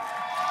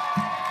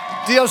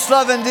Dios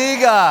la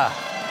bendiga.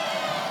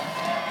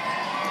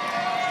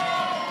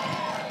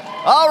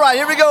 All right,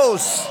 here we go.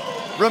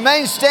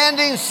 Remain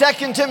standing,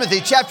 2 Timothy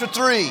chapter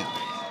 3.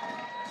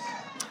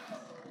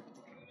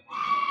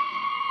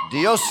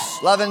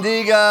 Dios la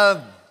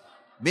bendiga.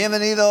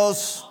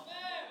 Bienvenidos.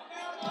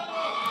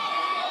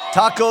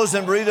 Tacos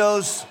and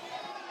burritos.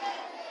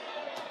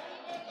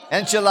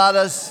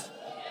 Enchiladas.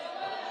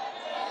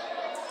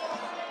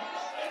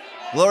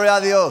 Gloria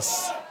a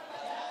Dios.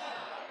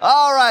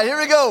 All right, here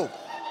we go.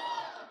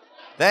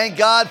 Thank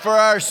God for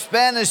our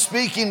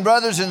Spanish-speaking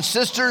brothers and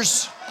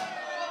sisters.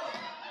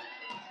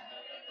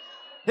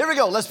 Here we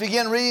go. Let's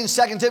begin reading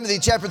 2 Timothy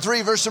chapter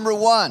 3, verse number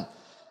 1.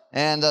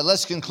 And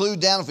let's conclude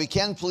down, if we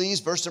can,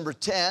 please, verse number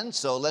 10.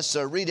 So let's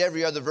read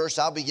every other verse.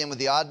 I'll begin with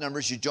the odd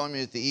numbers. You join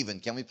me with the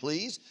even. Can we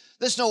please?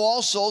 This know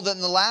also that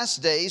in the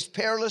last days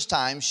perilous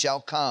times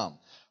shall come.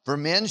 For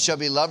men shall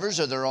be lovers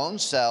of their own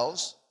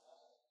selves,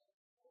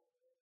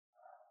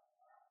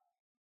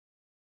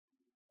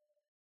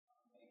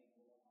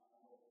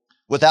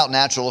 without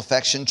natural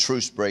affection,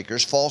 truce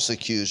breakers, false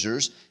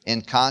accusers,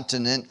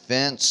 incontinent,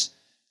 fierce,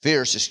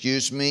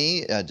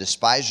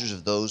 despisers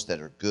of those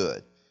that are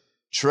good,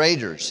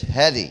 traitors,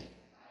 heady,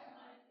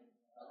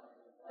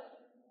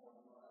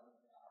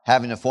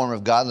 having a form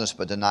of godliness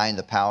but denying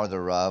the power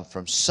thereof.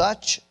 From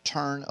such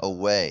turn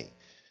away.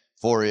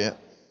 For it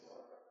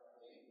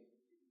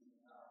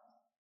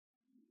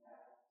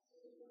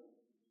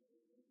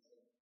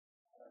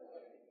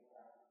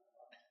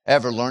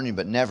ever learning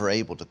but never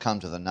able to come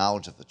to the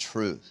knowledge of the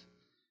truth.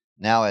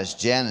 Now as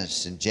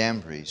Jannes and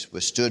Jambres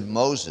withstood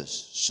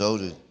Moses, so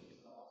do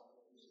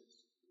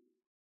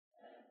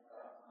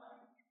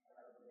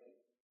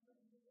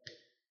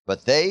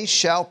but they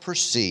shall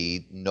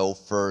proceed no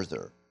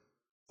further.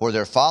 For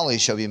their folly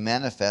shall be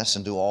manifest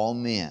unto all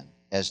men,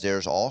 as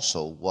theirs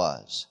also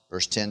was.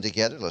 Verse 10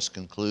 together, let's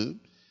conclude.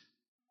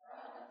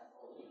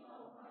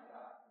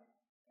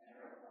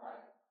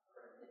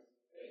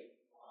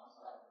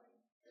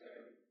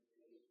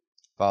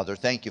 Father,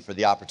 thank you for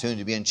the opportunity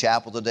to be in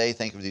chapel today.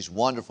 Thank you for these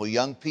wonderful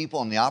young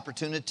people and the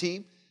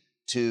opportunity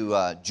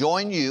to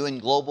join you in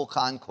global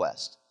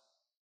conquest.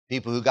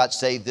 People who got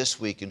saved this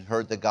week and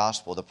heard the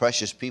gospel. The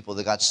precious people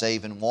that got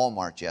saved in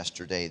Walmart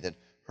yesterday that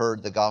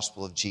heard the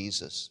gospel of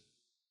Jesus.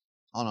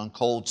 On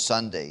cold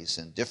Sundays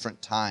and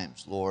different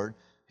times, Lord,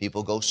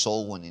 people go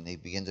soul winning. They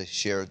begin to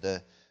share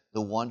the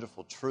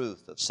wonderful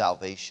truth of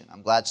salvation.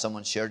 I'm glad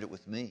someone shared it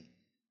with me.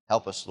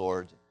 Help us,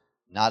 Lord.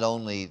 Not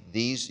only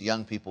these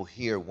young people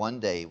here one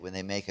day when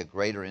they make a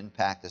greater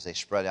impact as they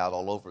spread out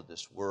all over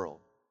this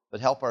world,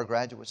 but help our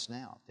graduates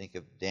now. Think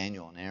of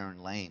Daniel and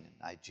Aaron Lane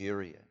in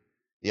Nigeria,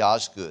 the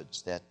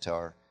Osgoods that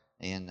are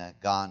in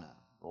Ghana,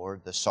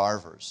 Lord, the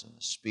Sarvers and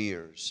the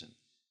Spears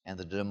and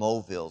the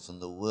DeMovilles and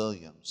the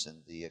Williams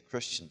and the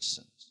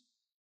Christiansons.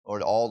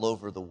 Lord, all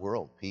over the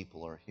world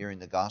people are hearing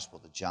the gospel,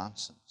 the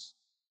Johnsons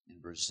in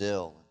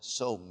Brazil and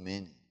so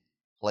many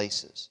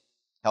places.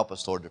 Help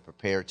us, Lord, to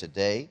prepare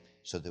today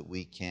so that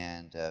we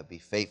can be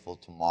faithful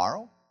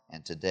tomorrow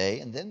and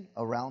today and then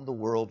around the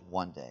world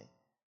one day.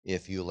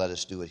 If you let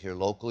us do it here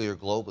locally or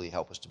globally,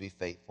 help us to be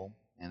faithful.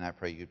 And I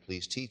pray you'd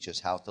please teach us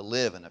how to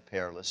live in a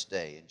perilous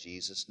day. In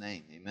Jesus'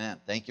 name,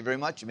 amen. Thank you very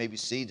much. You may be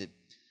seated.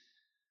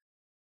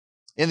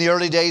 In the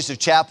early days of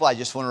chapel, I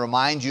just want to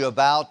remind you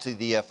about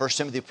the 1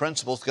 Timothy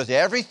principles, because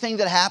everything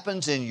that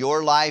happens in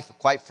your life,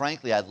 quite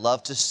frankly, I'd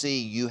love to see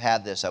you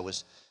have this. I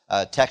was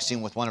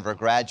texting with one of our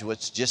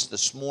graduates just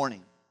this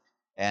morning,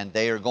 and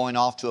they are going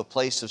off to a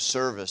place of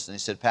service. And they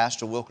said,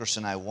 Pastor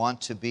Wilkerson, I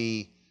want to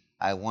be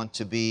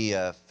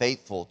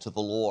faithful to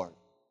the Lord.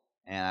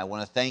 And I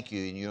want to thank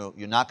you. And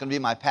you're not going to be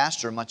my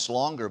pastor much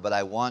longer, but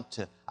I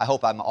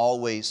hope I'm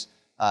always,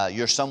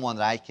 you're someone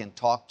that I can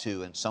talk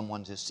to and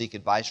someone to seek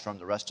advice from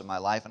the rest of my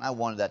life. And I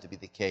wanted that to be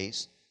the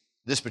case.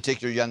 This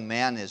particular young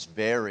man is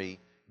very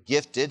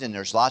gifted, and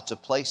there's lots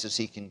of places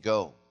he can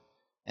go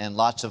and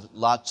lots of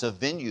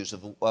venues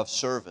of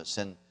service.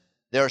 And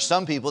there are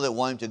some people that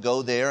want him to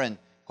go there, and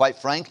quite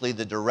frankly,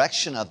 the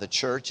direction of the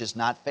church is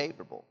not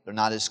favorable. They're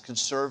not as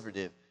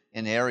conservative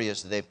in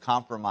areas that they've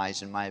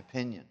compromised, in my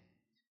opinion.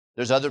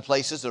 There's other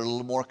places that are a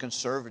little more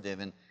conservative,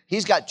 and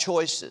he's got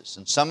choices,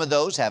 and some of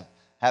those have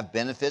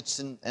benefits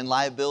and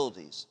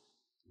liabilities.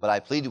 But I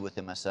pleaded with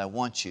him. I said, I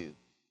want you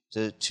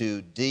to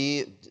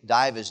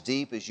dive as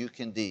deep as you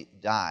can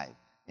dive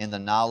in the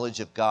knowledge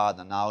of God,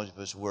 the knowledge of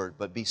His Word,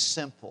 but be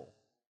simple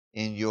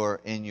in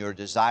your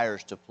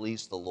desires to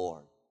please the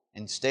Lord.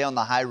 And stay on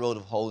the high road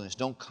of holiness.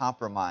 Don't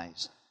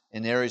compromise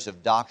in areas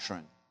of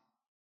doctrine,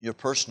 your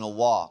personal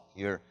walk,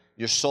 your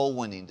soul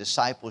winning,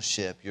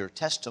 discipleship, your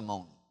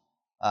testimony.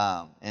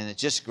 And it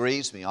just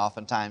grieves me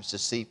oftentimes to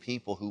see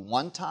people who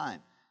one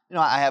time,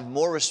 I have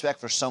more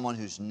respect for someone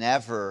who's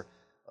never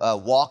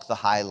walked the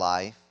high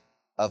life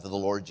of the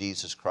Lord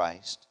Jesus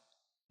Christ,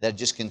 that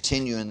just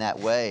continue in that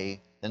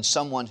way, than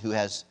someone who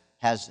has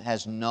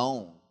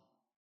known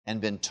and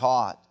been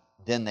taught,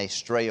 then they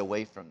stray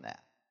away from that.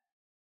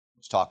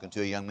 I was talking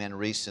to a young man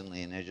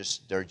recently, and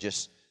they're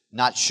just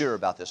not sure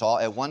about this. All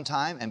at one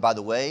time, and by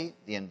the way,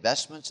 the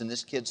investments in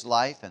this kid's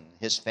life and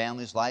his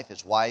family's life,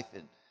 his wife,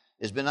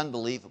 has been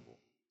unbelievable.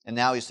 And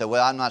now he said,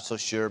 well, I'm not so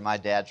sure my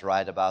dad's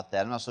right about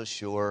that. I'm not so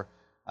sure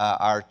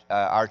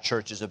our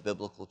church is a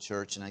biblical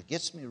church. And it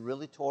gets me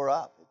really tore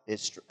up.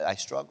 I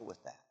struggle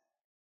with that.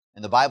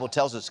 And the Bible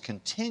tells us,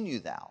 continue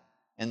thou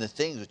in the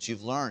things that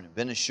you've learned and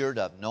been assured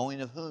of,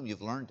 knowing of whom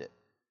you've learned it.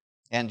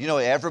 And,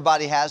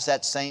 everybody has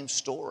that same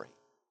story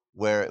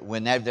where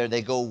whenever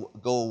they go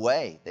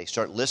away, they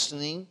start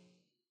listening.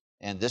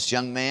 And this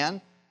young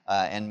man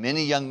and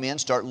many young men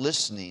start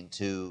listening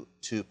to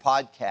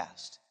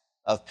podcasts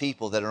of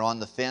people that are on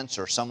the fence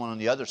or someone on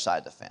the other side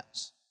of the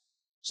fence.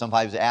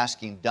 Sometimes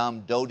asking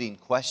dumb, doting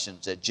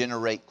questions that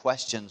generate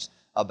questions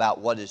about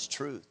what is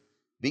truth.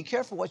 Be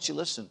careful what you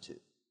listen to.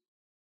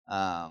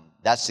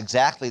 That's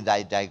exactly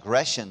the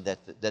digression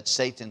that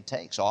Satan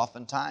takes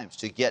oftentimes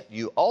to get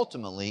you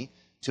ultimately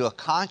to a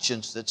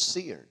conscience that's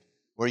seared,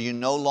 where you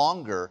no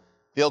longer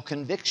feel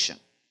conviction.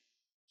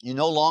 You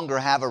no longer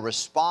have a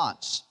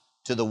response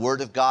to the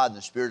Word of God and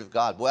the Spirit of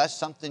God. Well, that's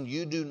something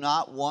you do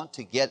not want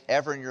to get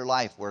ever in your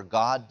life, where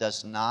God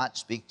does not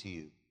speak to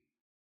you.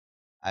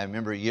 I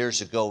remember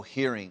years ago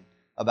hearing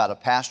about a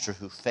pastor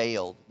who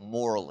failed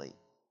morally.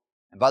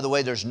 And by the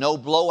way, there's no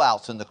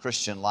blowouts in the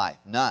Christian life,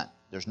 none.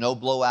 There's no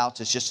blowouts.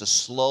 It's just a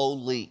slow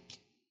leak.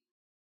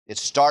 It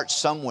starts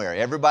somewhere.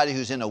 Everybody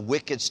who's in a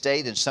wicked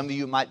state, and some of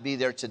you might be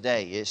there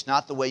today, it's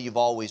not the way you've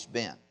always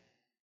been.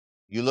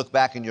 You look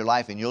back in your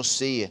life and you'll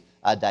see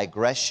a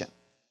digression.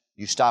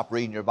 You stop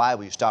reading your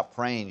Bible. You stop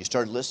praying. You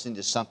start listening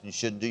to something you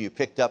shouldn't do. You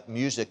picked up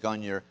music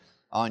on your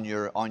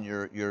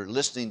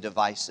listening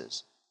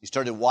devices. You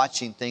started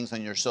watching things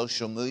on your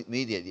social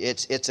media.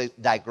 It's a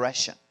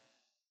digression.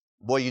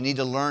 Boy, you need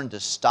to learn to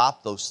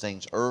stop those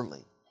things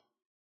early,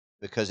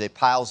 because it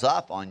piles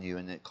up on you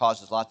and it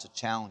causes lots of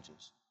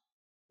challenges.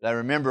 But I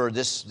remember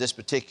this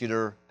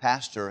particular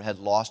pastor had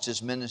lost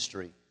his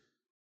ministry.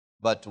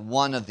 But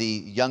one of the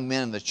young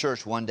men in the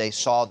church one day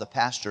saw the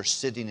pastor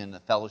sitting in the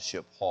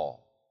fellowship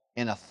hall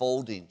in a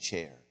folding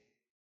chair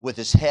with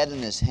his head in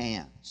his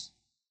hands,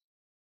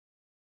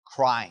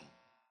 crying.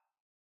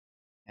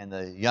 And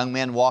the young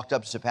man walked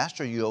up and said,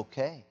 Pastor, are you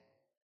okay?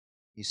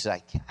 He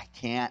said, I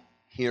can't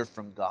hear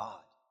from God.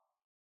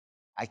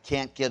 I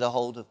can't get a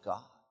hold of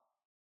God.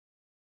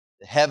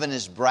 The heaven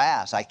is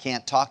brass. I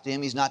can't talk to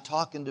him. He's not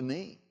talking to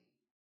me.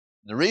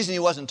 The reason he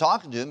wasn't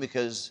talking to him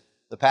because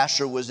the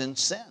pastor was in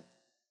sin.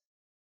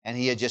 And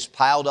he had just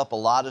piled up a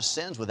lot of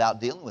sins without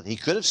dealing with it. He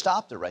could have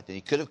stopped it right there.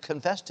 He could have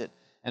confessed it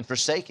and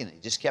forsaken it. He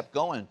just kept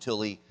going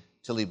until he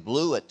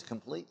blew it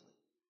completely.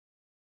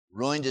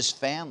 Ruined his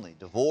family,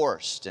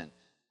 divorced, and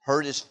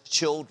hurt his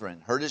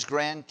children, hurt his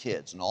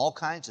grandkids, and all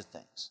kinds of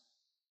things.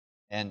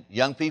 And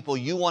young people,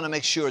 you want to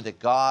make sure that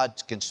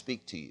God can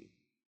speak to you.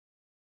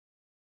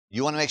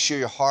 You want to make sure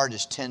your heart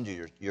is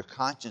tender, your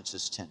conscience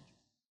is tender.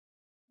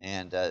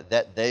 And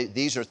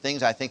these are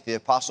things I think the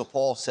Apostle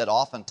Paul said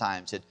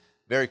oftentimes at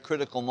very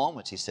critical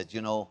moments. He said,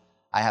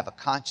 I have a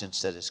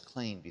conscience that is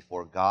clean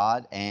before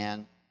God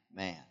and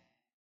man.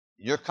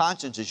 Your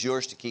conscience is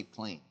yours to keep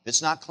clean. If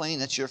it's not clean,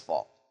 that's your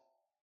fault.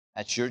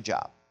 That's your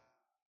job.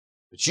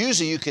 But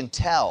usually you can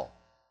tell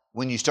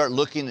when you start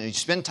looking, and you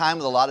spend time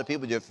with a lot of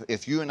people.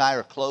 If you and I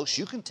are close,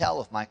 you can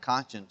tell if my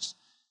conscience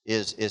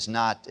is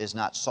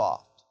not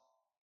soft.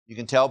 You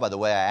can tell by the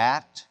way I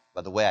act,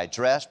 by the way I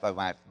dress, by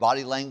my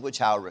body language,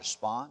 how I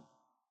respond.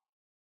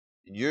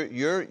 And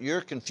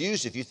you're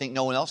confused if you think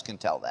no one else can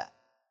tell that.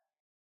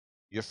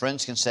 Your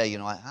friends can say,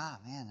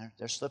 man,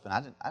 they're slipping.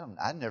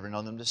 I never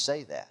known them to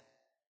say that.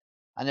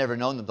 I never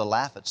known them to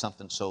laugh at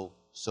something so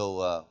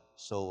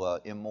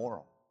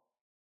immoral.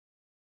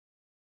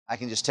 I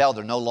can just tell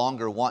they're no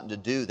longer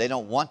wanting to they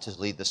don't want to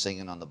lead the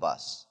singing on the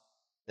bus.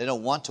 They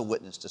don't want to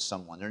witness to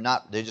someone.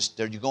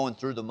 They're going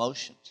through the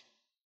motions.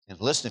 And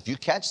listen, if you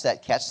catch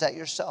that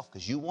yourself,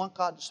 because you want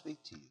God to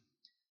speak to you.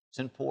 It's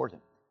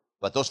important.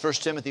 But those 1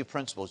 Timothy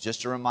principles,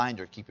 just a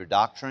reminder, keep your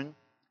doctrine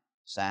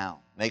sound.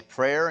 Make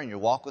prayer in your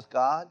walk with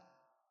God.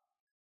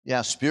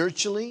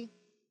 Spiritually,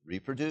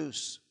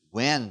 reproduce.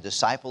 Win,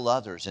 disciple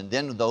others. And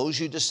then those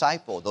you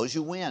disciple, those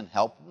you win,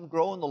 help them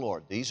grow in the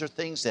Lord. These are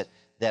things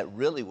that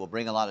really will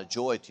bring a lot of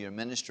joy to your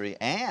ministry,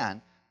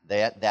 and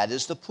that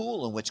is the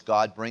pool in which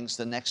God brings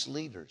the next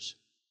leaders.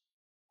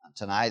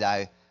 Tonight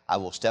I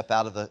will step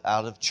out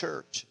of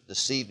church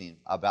this evening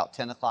about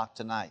 10 o'clock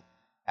tonight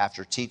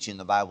after teaching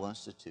the Bible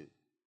Institute.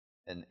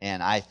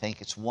 And I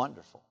think it's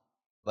wonderful,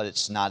 but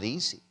it's not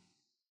easy.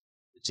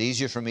 It's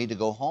easier for me to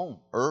go home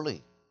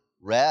early,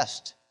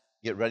 rest,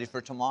 get ready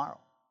for tomorrow.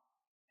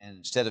 And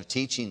instead of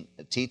teaching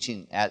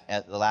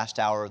at the last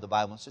hour of the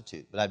Bible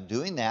Institute. But I'm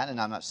doing that,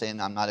 and I'm not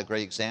saying I'm not a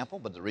great example,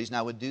 but the reason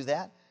I would do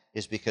that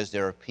is because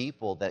there are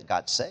people that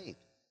got saved.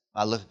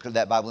 I look at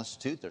that Bible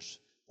Institute, there's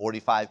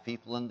 45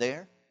 people in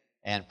there,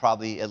 and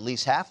probably at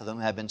least half of them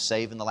have been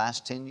saved in the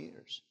last 10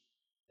 years.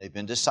 They've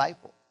been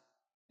discipled,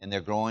 and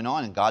they're growing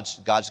on, and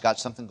God's got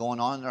something going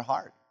on in their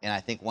heart. And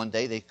I think one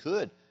day they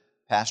could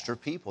pastor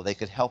people. They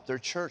could help their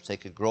church. They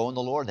could grow in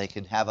the Lord. They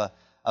could have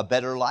a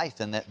better life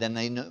than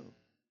they knew.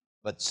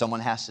 But someone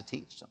has to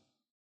teach them.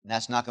 And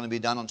that's not going to be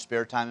done on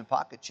spare time and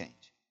pocket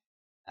change.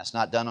 That's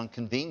not done on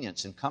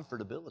convenience and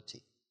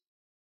comfortability.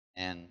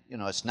 And,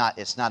 it's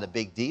not a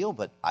big deal,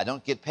 but I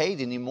don't get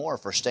paid anymore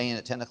for staying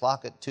at 10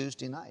 o'clock at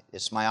Tuesday night.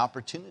 It's my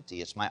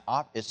opportunity. It's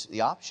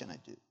the option I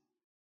do.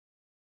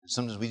 And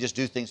sometimes we just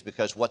do things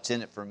because what's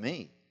in it for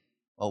me?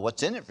 Well,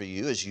 what's in it for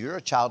you is you're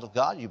a child of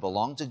God. You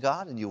belong to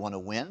God, and you want to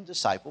win,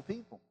 disciple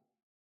people.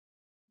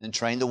 And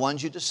train the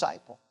ones you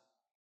disciple.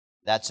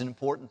 That's an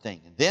important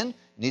thing. And then you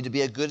need to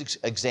be a good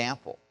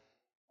example.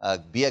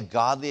 Be a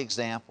godly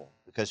example,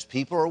 because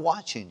people are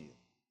watching you.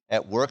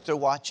 At work, they're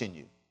watching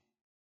you.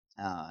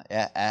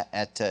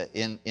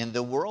 In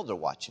the world, they're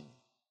watching you.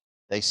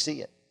 They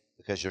see it,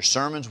 because your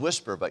sermons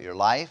whisper, but your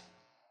life,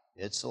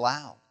 it's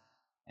loud.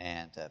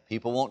 And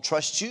people won't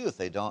trust you if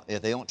they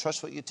don't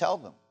trust what you tell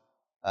them.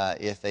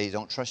 If they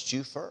don't trust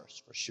you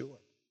first, for sure.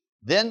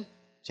 Then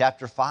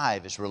chapter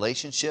 5 is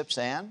relationships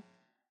and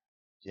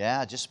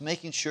just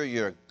making sure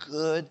you're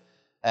good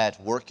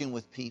at working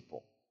with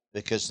people,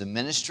 because the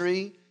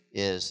ministry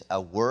is a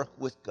work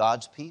with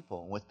God's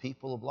people and with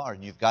people of large.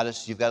 And you've got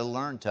to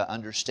learn to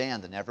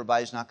understand that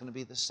everybody's not going to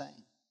be the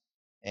same,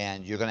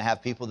 and you're going to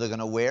have people that are going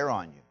to wear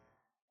on you.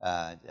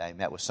 I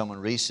met with someone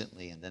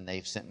recently, and then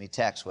they sent me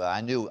text. Well,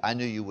 I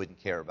knew you wouldn't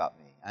care about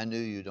me. I knew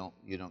you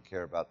don't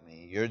care about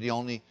me. You're the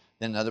only.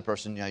 Then another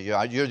person,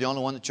 you're the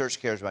only one the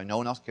church cares about. No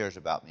one else cares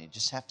about me.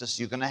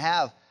 You're going to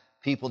have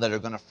people that are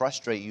going to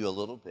frustrate you a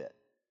little bit.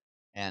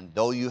 And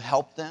though you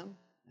help them,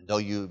 and though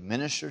you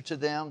minister to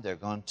them, they've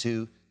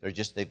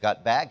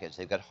got baggage,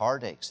 they've got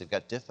heartaches, they've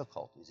got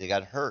difficulties, they've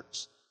got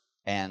hurts.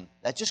 And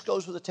that just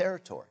goes with the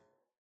territory.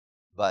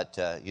 But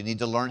you need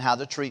to learn how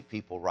to treat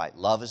people right.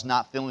 Love is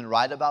not feeling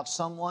right about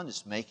someone,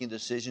 it's making a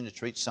decision to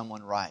treat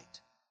someone right.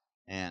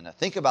 And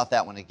think about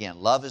that one again.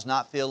 Love is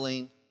not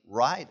feeling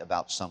right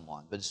about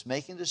someone, but it's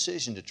making a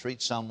decision to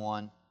treat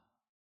someone.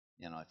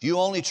 If you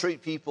only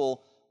treat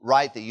people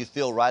right that you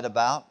feel right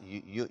about,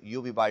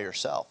 you'll be by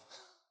yourself.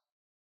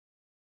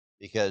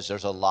 Because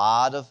there's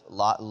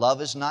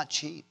love is not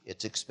cheap.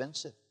 It's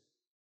expensive.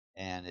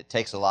 And it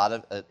takes a lot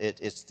of,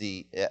 it's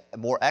the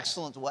more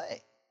excellent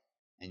way.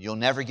 And you'll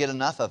never get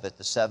enough of it at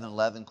the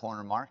 7-Eleven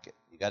corner market.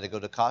 You got to go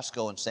to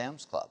Costco and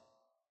Sam's Club.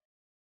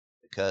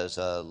 Because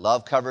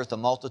love covereth a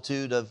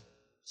multitude of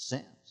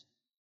sins.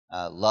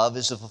 Love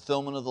is the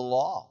fulfillment of the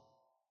law.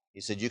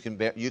 He said you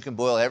can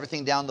boil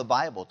everything down in the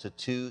Bible to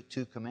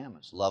two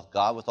commandments. Love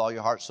God with all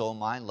your heart, soul, and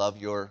mind.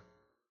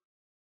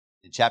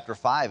 In chapter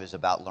 5 is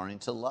about learning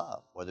to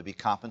love, whether it be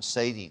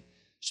compensating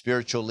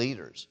spiritual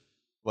leaders,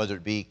 whether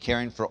it be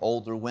caring for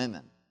older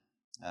women,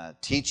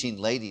 teaching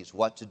ladies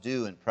what to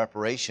do in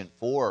preparation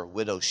for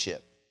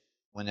widowship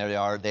when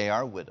they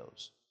are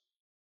widows,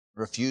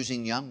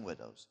 refusing young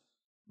widows,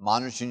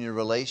 monitoring your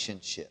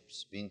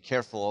relationships, being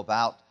careful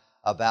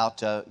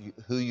about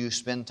who you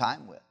spend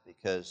time with,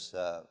 because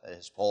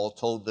as Paul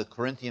told the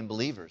Corinthian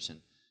believers in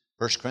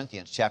 1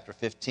 Corinthians chapter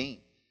 15,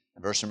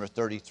 and verse number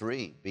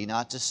 33, be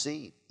not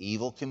deceived.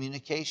 Evil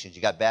communications.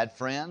 You got bad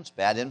friends,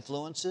 bad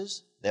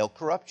influences. They'll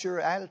corrupt your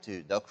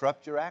attitude. They'll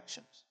corrupt your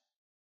actions.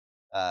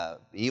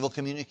 Evil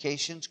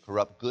communications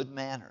corrupt good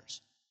manners.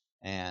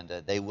 And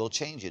they will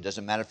change you. It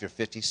doesn't matter if you're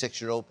a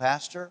 56-year-old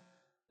pastor.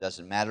 It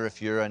doesn't matter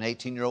if you're an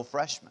 18-year-old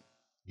freshman.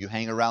 You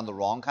hang around the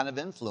wrong kind of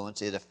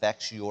influence, it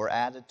affects your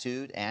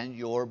attitude and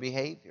your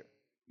behavior.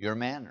 Your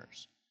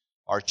manners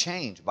are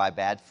changed by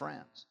bad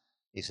friends.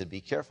 He said,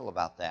 be careful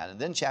about that. And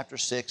then chapter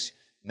 6,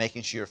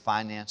 making sure your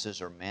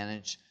finances are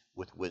managed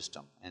with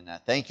wisdom. And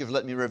thank you for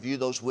letting me review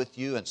those with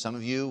you. And some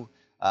of you,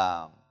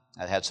 I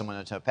had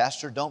someone tell me,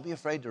 Pastor, don't be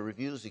afraid to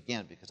review those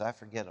again, because I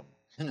forget them.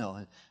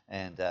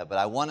 But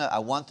I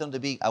want them to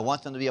be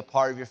a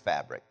part of your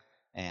fabric.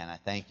 And I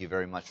thank you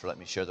very much for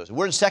letting me share those.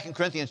 We're in 2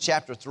 Corinthians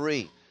chapter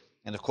 3.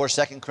 And of course,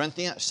 2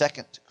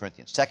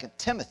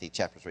 Timothy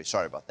chapter 3.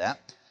 Sorry about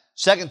that.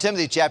 2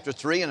 Timothy chapter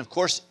 3. And of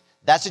course,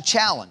 that's a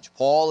challenge.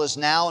 Paul is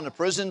now in a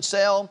prison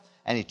cell,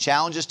 and he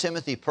challenges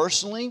Timothy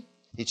personally.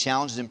 He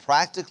challenges him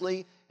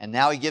practically. And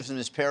now he gives him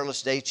his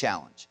perilous day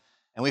challenge.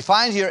 And we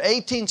find here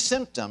 18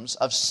 symptoms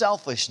of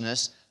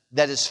selfishness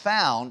that is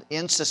found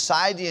in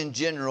society in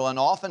general, and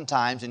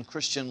oftentimes in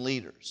Christian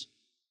leaders.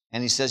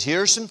 And he says,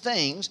 here are some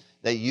things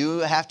that you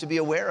have to be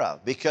aware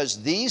of,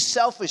 because these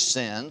selfish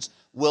sins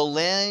will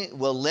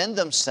lend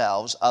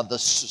themselves of the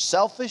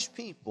selfish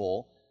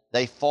people,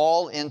 they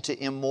fall into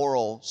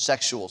immoral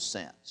sexual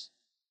sins.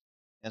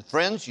 And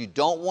friends, you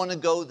don't want to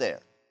go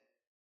there.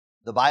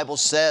 The Bible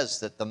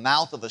says that the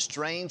mouth of a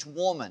strange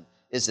woman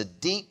is a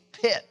deep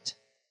pit,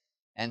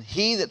 and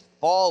he that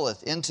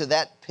falleth into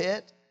that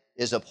pit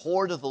is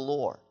abhorred of the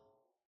Lord.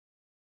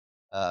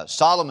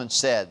 Solomon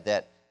said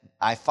that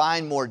I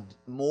find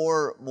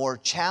more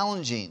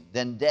challenging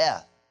than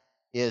death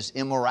is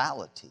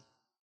immorality.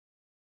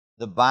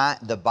 The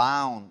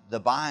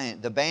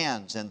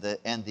bands and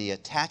the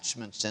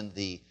attachments and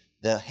the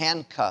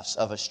handcuffs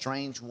of a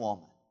strange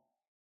woman.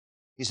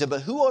 He said,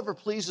 but whoever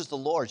pleases the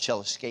Lord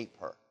shall escape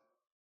her.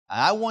 And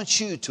I want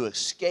you to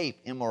escape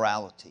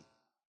immorality.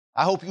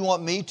 I hope you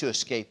want me to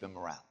escape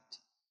immorality.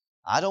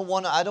 I don't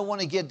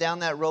want to get down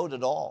that road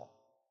at all.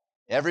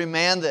 Every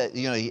man that,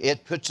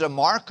 it puts a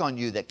mark on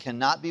you that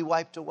cannot be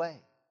wiped away.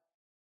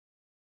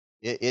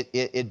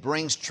 It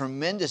brings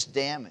tremendous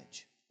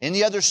damage.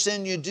 Any other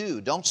sin you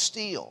do, don't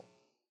steal.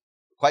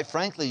 Quite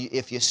frankly,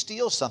 if you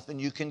steal something,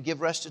 you can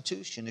give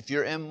restitution. If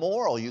you're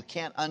immoral, you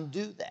can't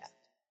undo that.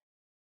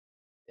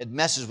 It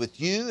messes with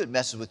you, it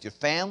messes with your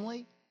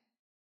family,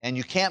 and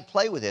you can't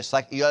play with it. It's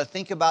like you got to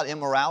think about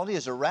immorality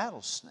as a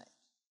rattlesnake.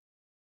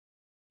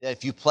 That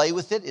if you play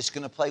with it, it's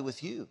going to play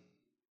with you,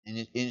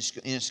 and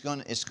it's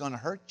going to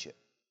hurt you.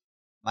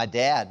 My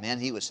dad, man,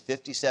 he was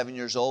 57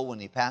 years old when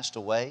he passed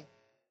away,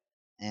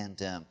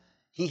 and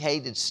he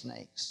hated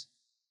snakes.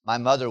 My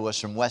mother was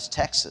from West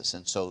Texas,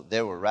 and so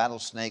there were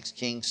rattlesnakes,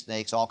 king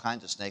snakes, all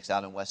kinds of snakes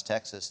out in West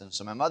Texas, and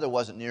so my mother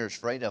wasn't near as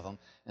afraid of them,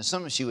 and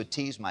sometimes she would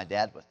tease my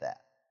dad with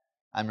that.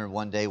 I remember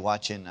one day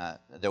watching,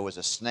 there was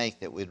a snake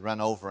that we'd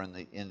run over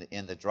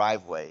in the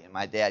driveway, and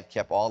my dad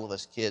kept all of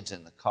us kids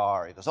in the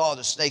car. He goes, "Oh,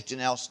 the snake,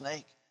 Janelle,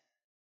 snake."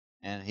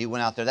 And he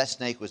went out there. That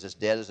snake was as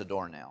dead as a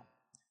doornail.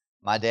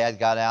 My dad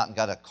got out and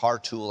got a car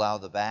tool out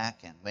of the back,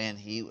 and man,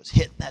 he was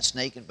hitting that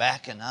snake and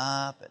backing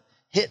up and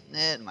hitting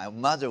it, and my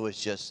mother was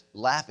just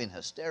laughing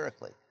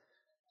hysterically.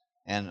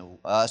 And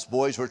us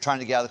boys were trying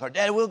to get out of the car.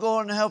 "Daddy, we'll go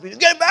in and help you."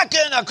 "Get back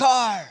in the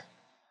car."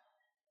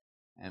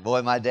 And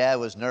boy, my dad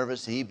was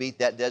nervous. He beat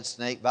that dead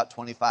snake about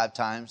 25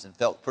 times and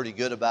felt pretty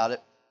good about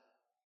it.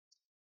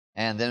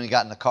 And then we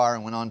got in the car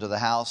and went on to the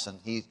house, and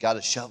he got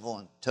a shovel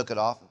and took it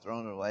off and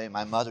thrown it away.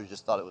 My mother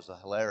just thought it was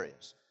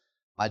hilarious.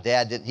 My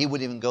dad didn't. He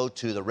wouldn't even go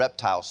to the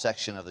reptile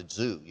section of the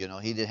zoo.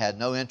 He had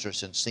no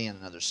interest in seeing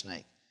another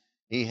snake.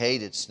 He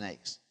hated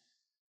snakes.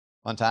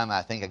 One time,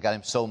 I think I got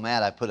him so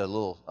mad, I put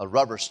a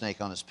rubber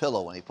snake on his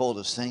pillow when he pulled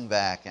his thing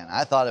back, and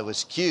I thought it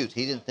was cute.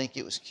 He didn't think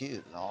it was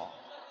cute at all.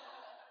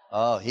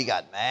 Oh, he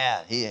got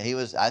mad.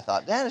 I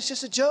thought, "Dad, it's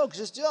just a joke. It's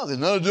just a joke." "It's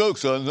not a joke,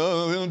 son.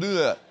 No, we don't do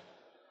that."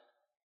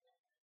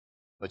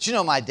 But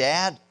my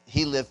dad,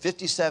 he lived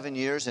 57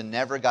 years and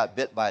never got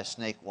bit by a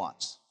snake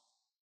once.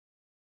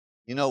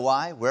 You know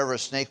why? Wherever a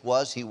snake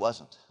was, he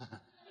wasn't.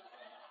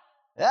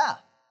 Yeah.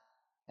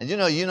 And you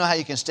know how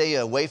you can stay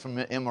away from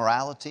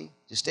immorality?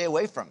 Just stay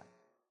away from it.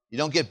 You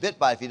don't get bit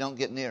by it if you don't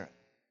get near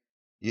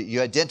it.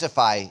 You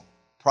identify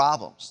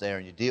problems there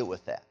and you deal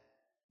with that.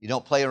 You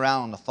don't play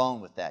around on the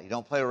phone with that. You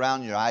don't play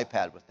around on your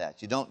iPad with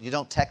that. You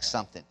don't text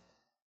something.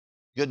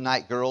 Good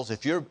night, girls.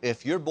 If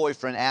your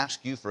boyfriend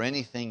asks you for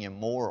anything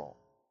immoral,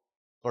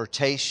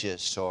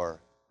 flirtatious,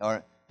 or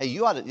hey,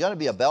 you ought to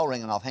be a bell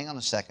ringing off. Hang on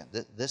a second.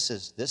 This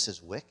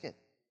is wicked.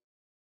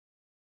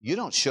 You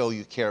don't show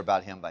you care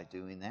about him by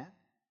doing that.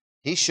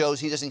 He shows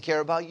he doesn't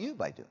care about you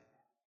by doing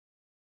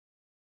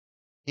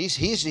it.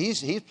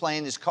 He's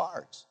playing his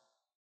cards.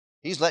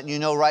 He's letting you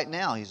know right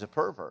now he's a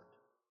pervert.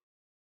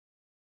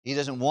 He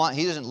doesn't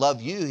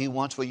love you. He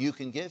wants what you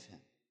can give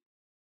him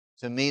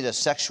to meet a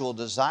sexual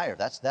desire.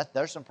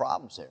 There's some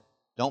problems there.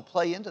 Don't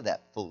play into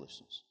that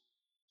foolishness.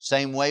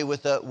 Same way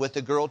with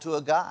a girl to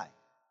a guy.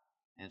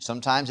 And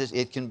sometimes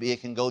it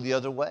can go the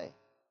other way.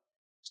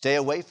 Stay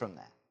away from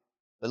that.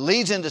 It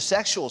leads into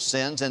sexual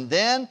sins and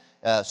then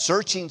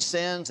searching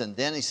sins. And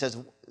then he says,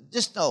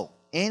 just know,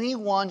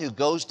 anyone who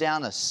goes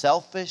down a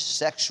selfish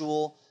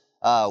sexual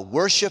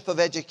worship of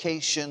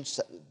education,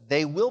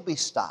 they will be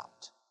stopped.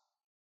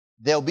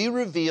 They'll be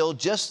revealed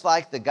just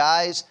like the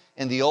guys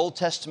in the Old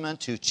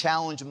Testament who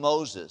challenged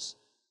Moses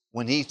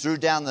when he threw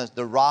down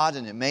the rod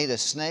and it made a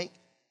snake.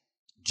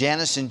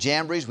 Jannes and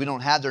Jambres, we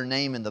don't have their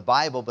name in the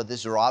Bible, but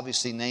these are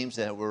obviously names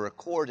that were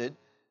recorded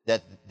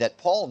that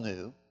Paul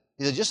knew.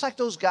 He said, just like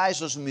those guys,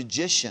 those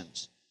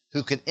magicians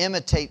who could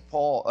imitate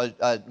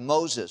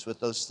Moses with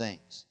those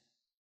things.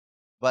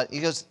 But he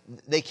goes,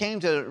 they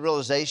came to the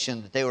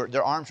realization that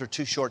their arms were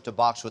too short to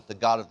box with the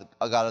God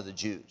of the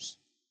Jews.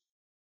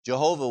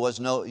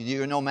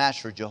 You're no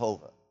match for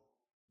Jehovah.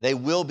 They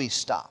will be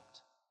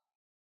stopped.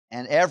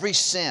 And every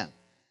sin,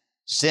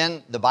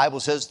 the Bible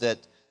says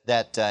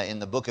that in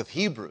the book of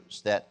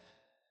Hebrews,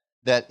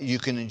 that you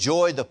can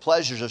enjoy the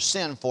pleasures of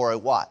sin for a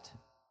what?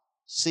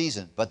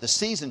 Season. But the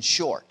season's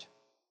short.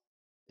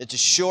 It's a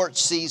short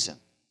season.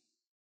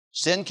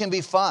 Sin can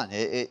be fun.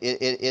 It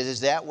is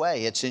that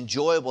way. It's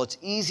enjoyable. It's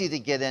easy to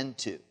get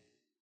into.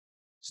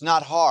 It's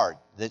not hard.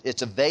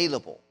 It's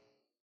available.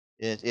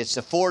 It's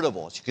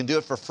affordable. You can do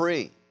it for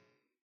free.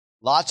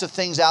 Lots of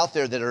things out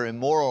there that are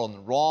immoral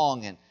and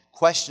wrong and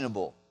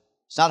questionable.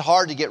 It's not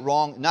hard to get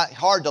wrong, not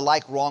hard to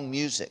like wrong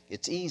music.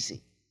 It's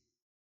easy.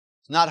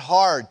 It's not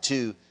hard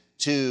to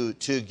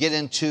get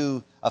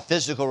into a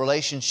physical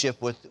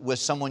relationship with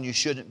someone you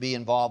shouldn't be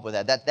involved with.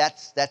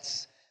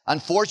 That's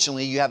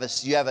unfortunately you have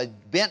a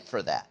bent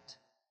for that.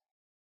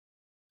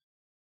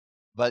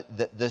 But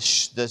the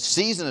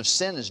season of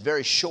sin is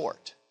very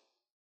short.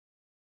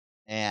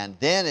 And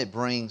then it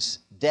brings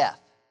death,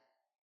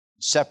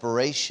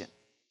 separation.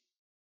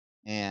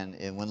 And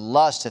when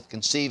lust hath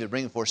conceived, it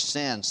bringeth forth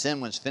sin.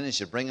 Sin, when it's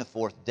finished, it bringeth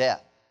forth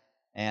death.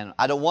 And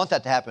I don't want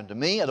that to happen to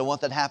me. I don't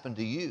want that to happen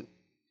to you.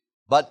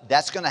 But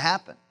that's going to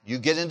happen. You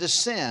get into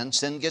sin,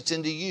 sin gets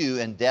into you,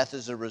 and death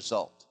is a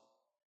result.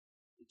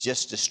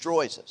 just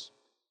destroys us.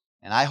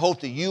 And I hope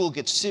that you will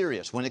get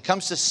serious. When it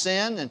comes to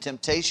sin and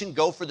temptation,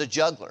 go for the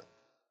jugular.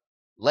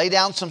 Lay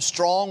down some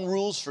strong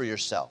rules for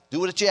yourself.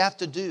 Do what you have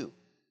to do.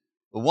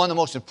 But one of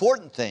the most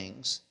important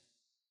things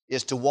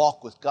is to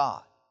walk with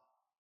God.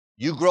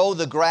 You grow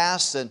the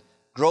grass of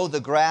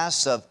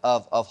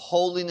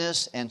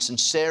holiness and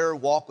sincere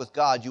walk with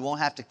God, you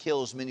won't have to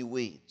kill as many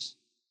weeds.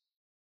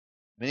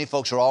 Many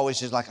folks are always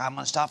just like, I'm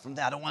going to stop from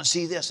that. I don't want to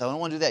see this. I don't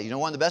want to do that. You know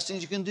one of the best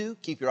things you can do?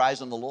 Keep your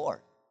eyes on the Lord.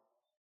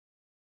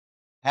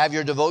 Have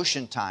your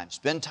devotion time.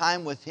 Spend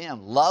time with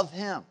Him. Love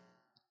Him.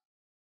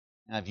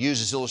 And I've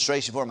used this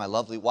illustration before. My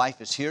lovely wife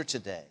is here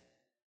today.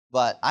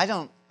 But I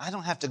don't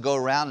have to go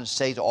around and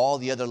say to all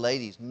the other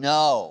ladies,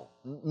 no,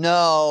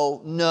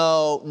 no,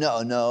 no,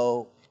 no,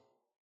 no.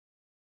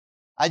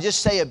 I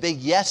just say a big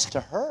yes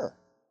to her.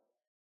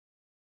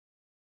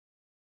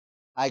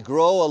 I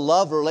grow a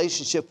love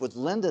relationship with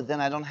Linda,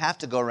 then I don't have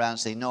to go around and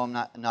say, no, I'm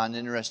not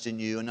interested in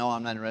you. No,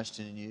 I'm not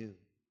interested in you.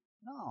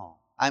 No,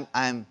 I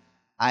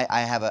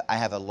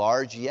have a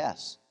large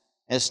yes.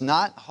 And it's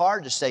not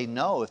hard to say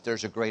no if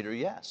there's a greater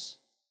yes.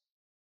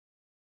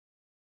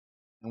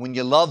 And when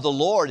you love the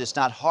Lord, it's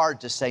not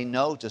hard to say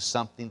no to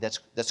something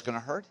that's going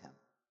to hurt Him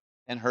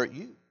and hurt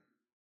you.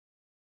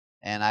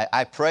 And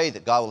I pray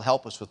that God will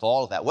help us with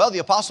all of that. Well, the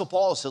Apostle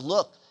Paul said,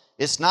 look,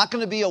 it's not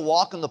going to be a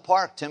walk in the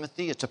park,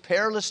 Timothy. It's a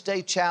perilous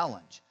day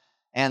challenge.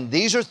 And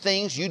these are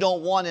things you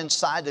don't want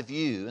inside of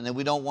you and that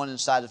we don't want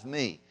inside of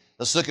me.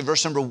 Let's look at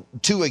verse number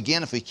 2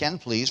 again, if we can,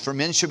 please. For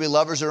men should be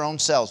lovers of their own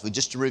selves.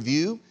 Just to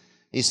review,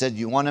 he said,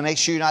 you want to make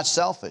sure you're not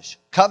selfish.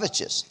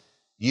 Covetous,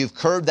 you've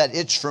curbed that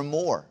itch for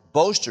more.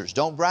 Boasters,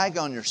 don't brag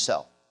on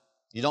yourself.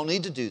 You don't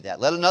need to do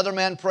that. Let another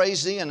man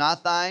praise thee and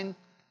not thine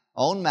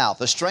own mouth.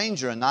 A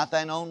stranger and not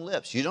thine own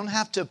lips. You don't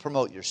have to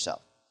promote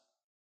yourself.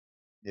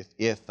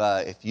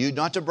 If you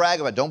don't have to brag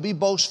about it, don't be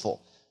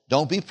boastful.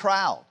 Don't be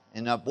proud.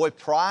 And boy,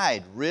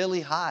 pride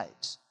really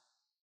hides.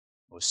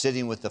 I was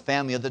sitting with the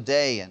family the other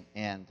day,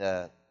 and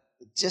it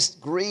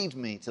just grieved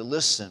me to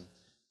listen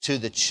to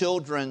the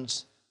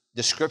children's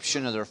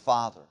description of their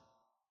father.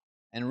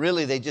 And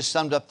really, they just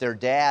summed up their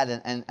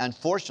dad, and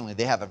unfortunately,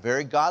 they have a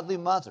very godly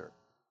mother,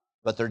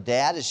 but their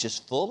dad is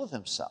just full of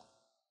himself,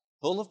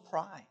 full of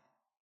pride.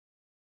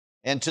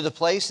 And to the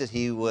place that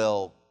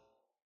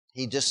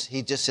he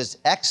just has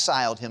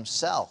exiled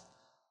himself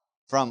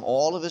from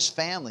all of his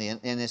family,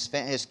 and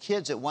his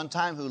kids at one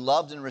time who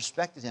loved and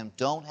respected him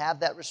don't have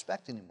that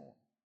respect anymore.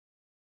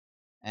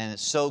 And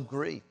it's so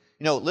grief.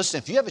 You know, listen,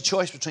 if you have a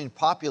choice between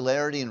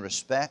popularity and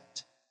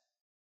respect,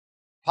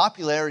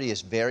 popularity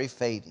is very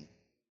fading.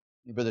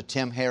 Brother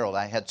Tim Harold,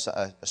 I had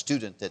a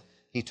student that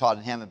he taught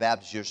in Hammond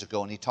Baptist years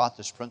ago, and he taught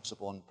this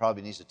principle and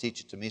probably needs to teach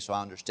it to me so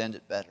I understand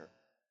it better.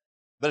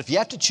 But if you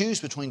have to choose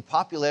between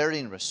popularity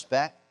and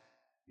respect,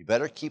 you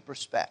better keep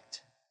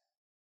respect.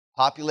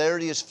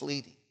 Popularity is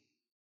fleeting.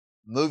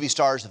 Movie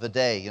stars of the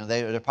day, you know,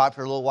 they're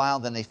popular a little while,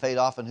 then they fade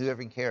off and who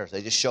even cares?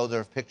 They just show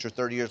their picture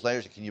 30 years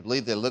later. Can you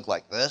believe they look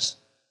like this?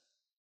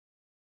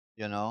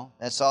 You know,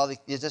 that's all.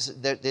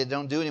 They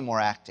don't do any more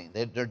acting.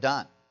 They're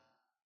done.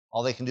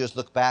 All they can do is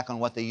look back on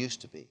what they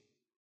used to be.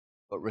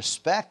 But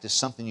respect is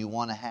something you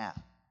want to have.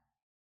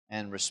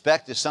 And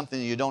respect is something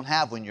you don't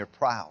have when you're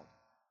proud.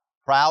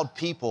 Proud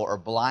people are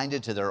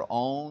blinded to their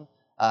own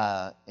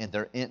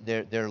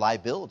their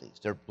liabilities.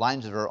 They're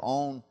blinded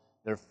to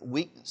their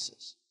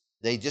weaknesses.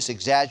 They just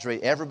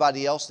exaggerate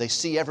everybody else. They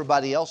see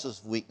everybody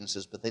else's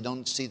weaknesses, but they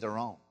don't see their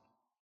own.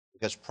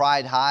 Because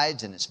pride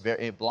hides and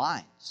it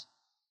blinds.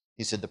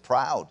 He said the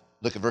proud.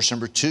 Look at verse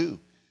number 2.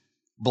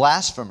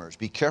 Blasphemers,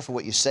 be careful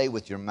what you say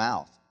with your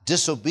mouth.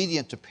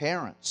 Disobedient to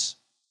parents.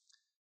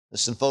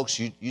 Listen, folks,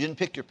 you didn't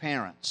pick your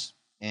parents.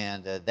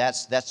 And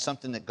that's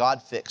something that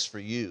God fixed for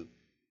you.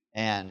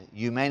 And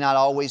you may not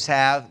always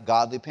have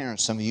godly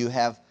parents. Some of you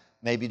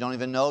maybe don't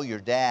even know your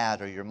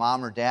dad or your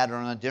mom or dad are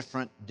on a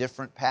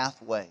different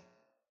pathway.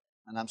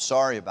 And I'm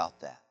sorry about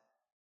that.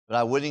 But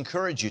I would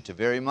encourage you to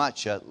very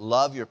much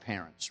love your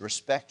parents,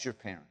 respect your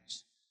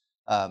parents.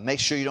 Make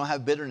sure you don't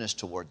have bitterness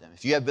toward them.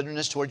 If you have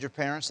bitterness toward your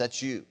parents,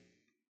 that's you.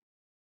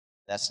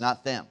 That's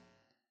not them.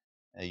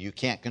 You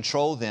can't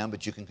control them,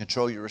 but you can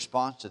control your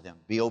response to them.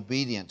 Be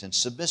obedient and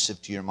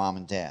submissive to your mom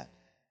and dad.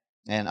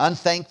 And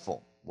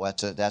unthankful,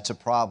 that's a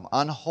problem.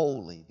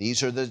 Unholy,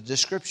 these are the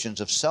descriptions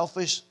of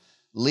selfish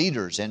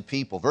leaders and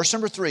people. Verse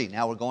number 3,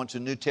 now we're going to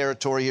new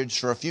territory here just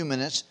for a few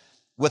minutes.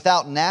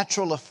 Without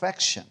natural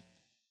affection.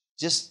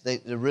 They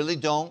really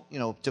don't,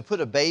 to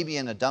put a baby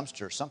in a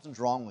dumpster, something's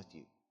wrong with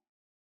you.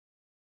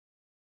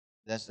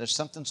 There's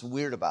something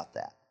weird about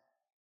that.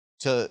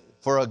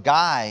 For a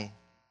guy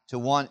to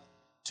want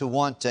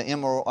an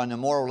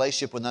immoral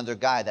relationship with another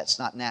guy, that's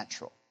not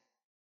natural.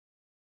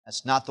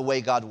 That's not the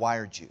way God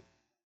wired you.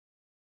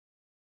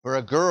 For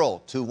a girl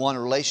to want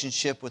a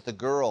relationship with a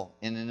girl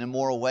in an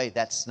immoral way,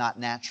 that's not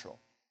natural.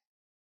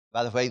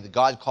 By the way,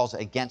 God calls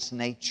it against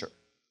nature.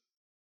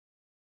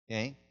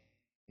 Okay?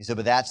 He said,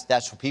 but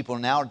that's what people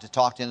now are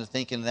talked into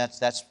thinking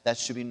that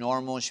should be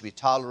normal, it should be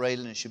tolerated,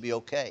 and it should be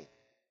okay.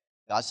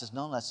 God says,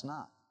 no, that's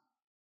not.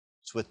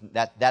 It's with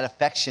that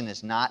affection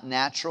is not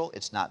natural,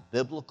 it's not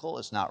biblical,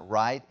 it's not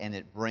right, and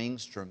it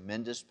brings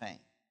tremendous pain.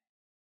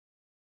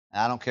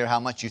 And I don't care how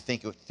much you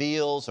think it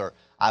feels or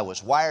I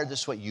was wired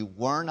this way, you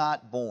were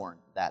not born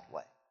that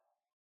way.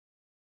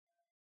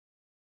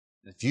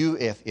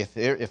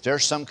 If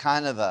there's some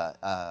kind of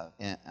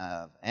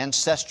a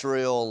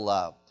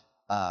ancestral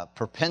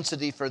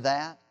propensity for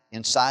that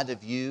inside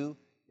of you,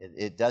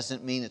 it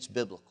doesn't mean it's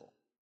biblical.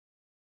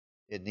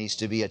 It needs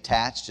to be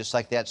attached just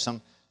like that.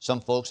 Some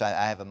folks,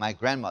 my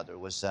grandmother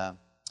was an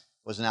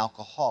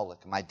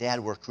alcoholic. My dad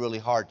worked really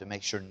hard to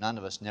make sure none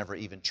of us never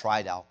even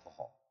tried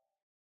alcohol.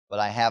 But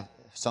I have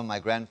some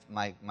of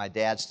my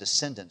dad's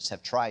descendants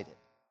have tried it.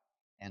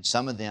 And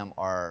some of them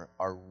are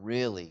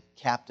really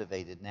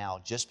captivated now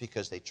just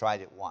because they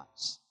tried it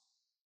once.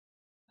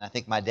 And I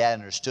think my dad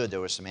understood there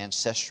were some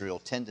ancestral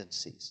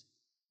tendencies.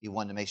 He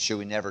wanted to make sure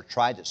we never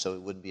tried it so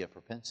it wouldn't be a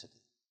propensity.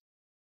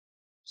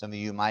 Some of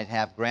you might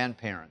have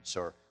grandparents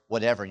or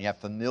whatever, and you have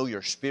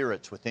familiar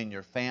spirits within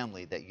your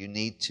family that you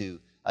need to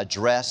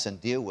address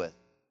and deal with.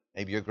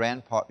 Maybe your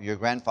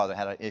grandfather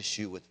had an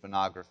issue with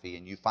pornography,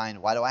 and you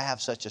find, why do I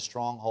have such a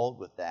strong hold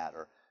with that?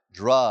 Or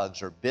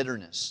drugs or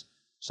bitterness.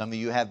 Some of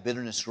you have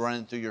bitterness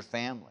running through your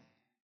family,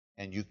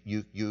 and you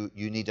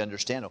need to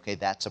understand, okay,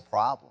 that's a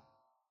problem.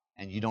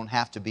 And you don't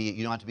have to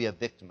be a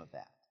victim of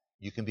that.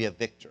 You can be a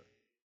victor.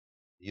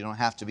 You don't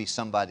have to be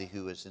somebody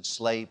who is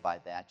enslaved by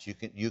that.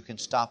 You can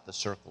stop the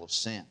circle of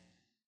sin.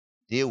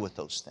 Deal with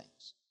those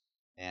things.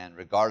 And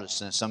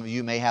regardless, and some of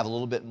you may have a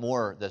little bit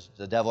more,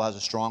 the devil has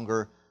a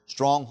stronger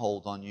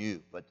stronghold on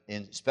you, but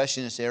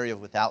especially in this area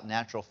without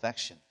natural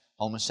affection,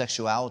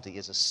 homosexuality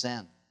is a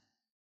sin.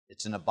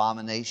 It's an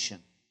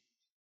abomination.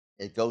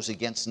 It goes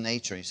against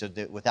nature. He said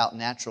that without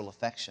natural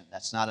affection,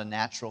 that's not a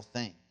natural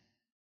thing.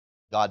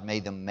 God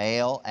made them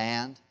male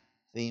and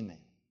female.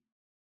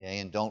 Okay?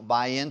 And don't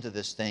buy into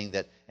this thing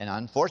that, and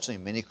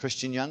unfortunately, many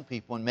Christian young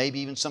people, and maybe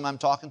even some I'm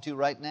talking to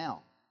right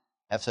now,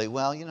 have to say,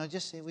 well,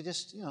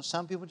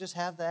 some people just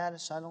have that.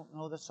 So I don't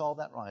know that's all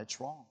that wrong. It's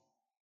wrong.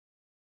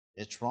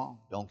 It's wrong.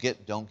 Don't get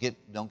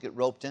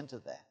roped into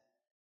that.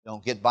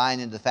 Don't get buying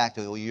into the fact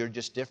that, well, you're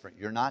just different.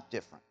 You're not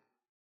different.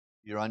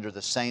 You're under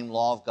the same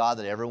law of God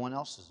that everyone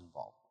else is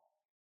involved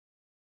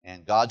in.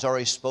 And God's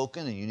already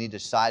spoken, and you need to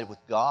side with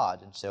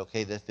God and say,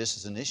 okay, if this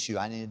is an issue,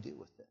 I need to deal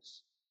with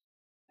this.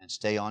 And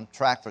stay on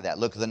track for that.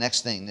 Look at the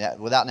next thing.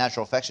 Without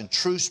natural affection,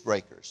 truce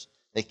breakers.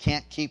 They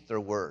can't keep their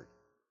word.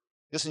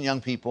 Listen,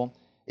 young people,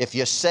 if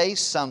you say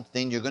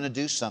something, you're going to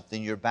do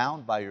something, you're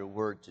bound by your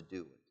word to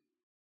do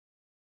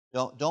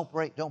it. Don't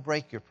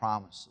break your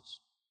promises.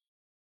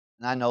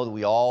 And I know that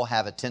we all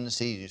have a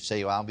tendency to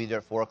say, well, I'll be there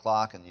at 4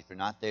 o'clock, and if you're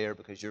not there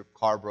because your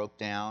car broke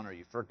down or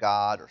you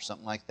forgot or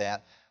something like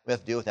that, we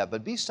have to deal with that.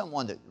 But be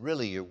someone that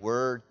really your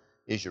word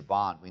is your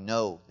bond. We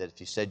know that if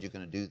you said you're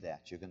going to do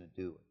that, you're going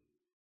to do it.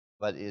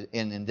 But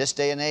in this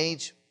day and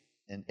age,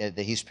 in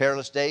these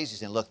perilous days, he's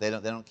saying, look, they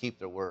don't keep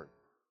their word.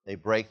 They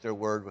break their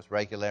word with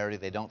regularity.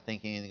 They don't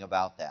think anything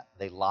about that.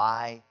 They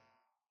lie.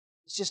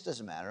 It just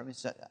doesn't matter. I mean,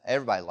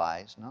 everybody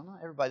lies. No,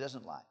 everybody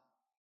doesn't lie.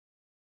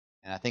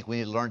 And I think we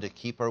need to learn to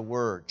keep our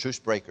word, truce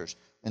breakers.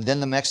 And then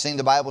the next thing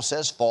the Bible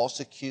says, false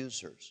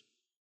accusers.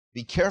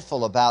 Be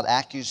careful about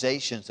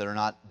accusations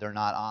that they're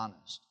not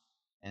honest.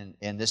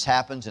 And this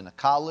happens in a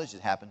college.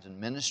 It happens in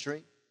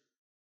ministry.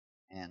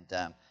 And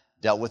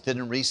dealt with it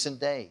in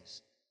recent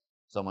days.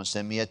 Someone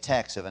sent me a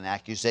text of an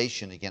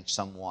accusation against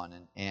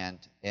someone, and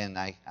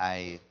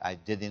I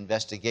did the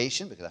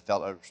investigation because I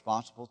felt I was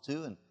responsible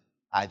to, and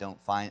I don't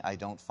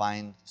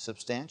find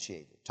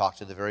substantiated. Talked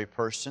to the very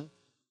person.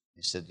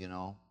 He said,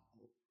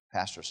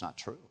 Pastor, it's not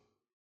true.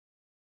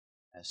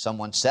 And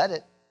someone said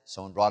it.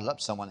 Someone brought it up.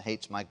 Someone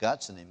hates my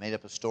guts, and they made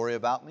up a story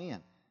about me,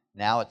 and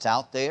now it's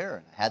out there,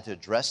 and I had to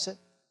address it.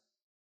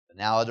 But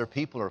now other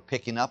people are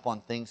picking up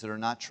on things that are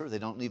not true. They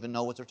don't even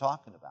know what they're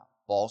talking about.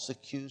 False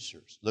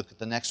accusers. Look at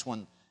the next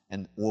one.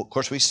 And, of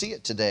course, we see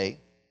it today.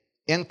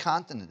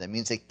 Incontinent. That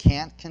means they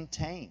can't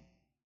contain.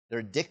 They're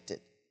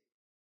addicted.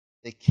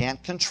 They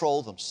can't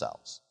control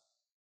themselves.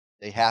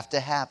 They have to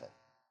have it.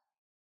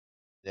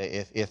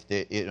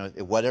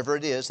 Whatever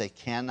it is, they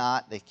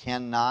cannot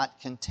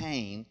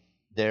contain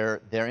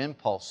their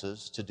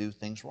impulses to do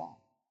things wrong.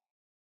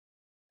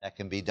 That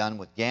can be done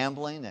with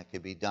gambling. That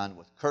could be done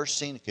with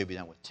cursing. It could be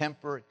done with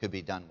temper. It could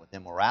be done with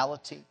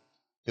immorality.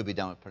 It could be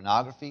done with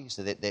pornography.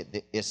 So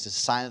it's a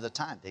sign of the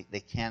time.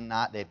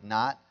 They've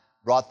not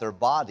brought their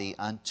body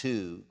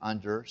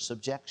under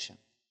subjection.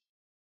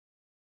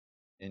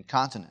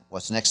 Incontinent.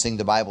 What's the next thing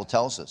the Bible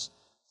tells us?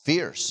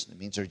 Fierce. It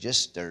means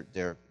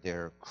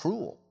they're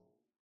cruel.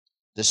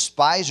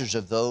 Despisers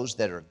of those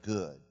that are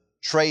good.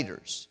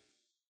 Traitors.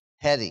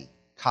 Heady.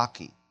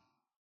 Cocky.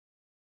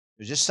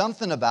 There's just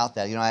something about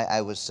that.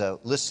 I was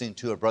listening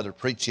to a brother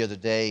preach the other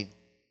day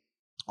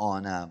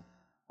on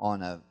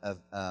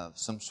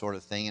some sort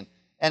of thing,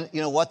 and you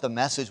know what? The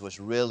message was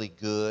really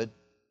good,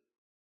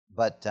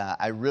 but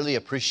I really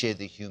appreciated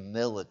the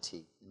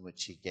humility in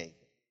which he gave it.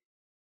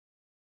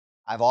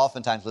 I've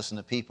oftentimes listened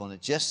to people, and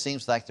it just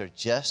seems like they're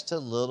just a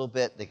little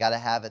bit. They got to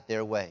have it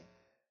their way.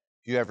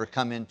 If you ever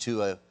come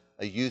into a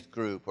youth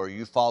group, or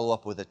you follow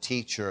up with a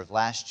teacher of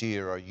last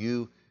year, or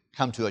you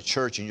come to a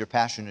church and you're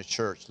pastoring a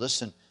church,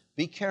 listen,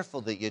 be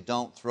careful that you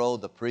don't throw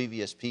the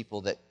previous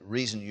people that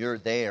reason you're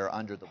there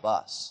under the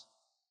bus.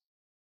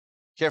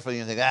 Careful,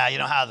 you think, you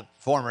know how the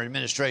former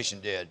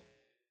administration did.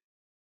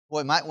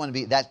 Well, it might want to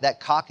be, that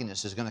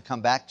cockiness is going to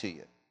come back to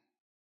you.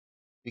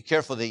 Be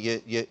careful that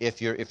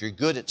if you're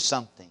good at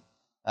something,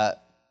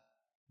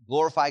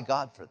 glorify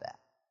God for that.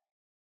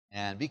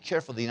 And be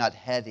careful that you're not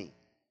heady,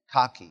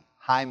 cocky,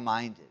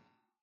 high-minded.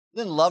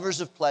 Then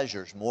lovers of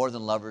pleasures more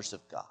than lovers of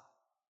God.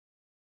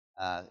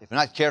 If we're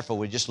not careful,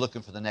 we're just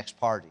looking for the next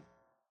party,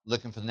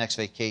 looking for the next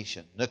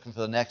vacation, looking for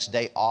the next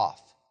day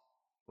off,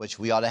 which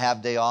we ought to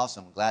have day off,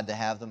 so I'm glad to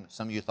have them.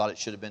 Some of you thought it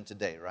should have been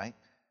today, right?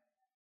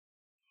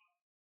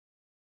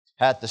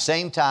 At the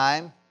same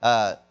time,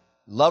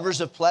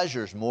 lovers of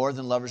pleasures more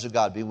than lovers of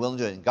God. Be willing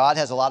to do it. And God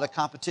has a lot of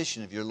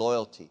competition of your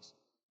loyalties.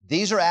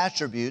 These are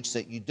attributes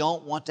that you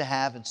don't want to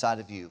have inside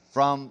of you.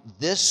 From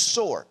this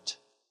sort,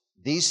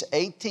 these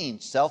 18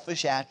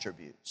 selfish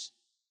attributes,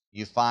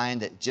 you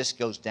find it just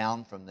goes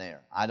down from there.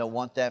 I don't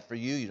want that for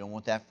you. You don't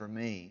want that for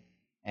me.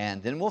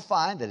 And then we'll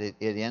find that it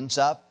ends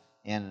up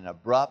in an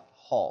abrupt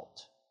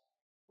halt.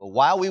 But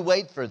while we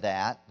wait for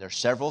that, there are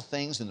several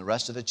things in the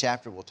rest of the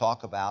chapter we'll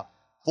talk about.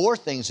 4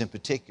 things in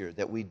particular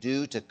that we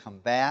do to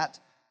combat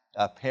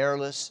a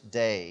perilous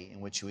day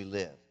in which we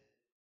live.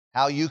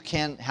 How you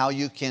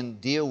can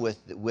deal with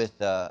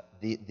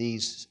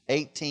these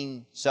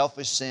 18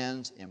 selfish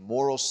sins,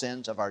 immoral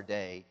sins of our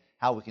day,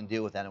 how we can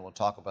deal with that, and we'll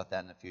talk about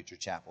that in a future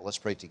chapel. Let's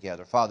pray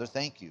together. Father,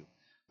 thank you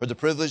for the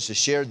privilege to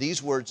share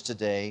these words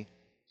today.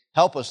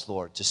 Help us,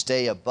 Lord, to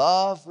stay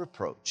above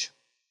reproach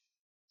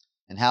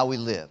in how we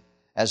live.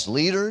 As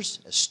leaders,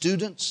 as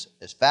students,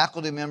 as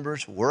faculty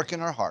members, work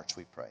in our hearts,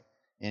 we pray.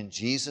 In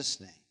Jesus'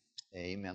 name, amen.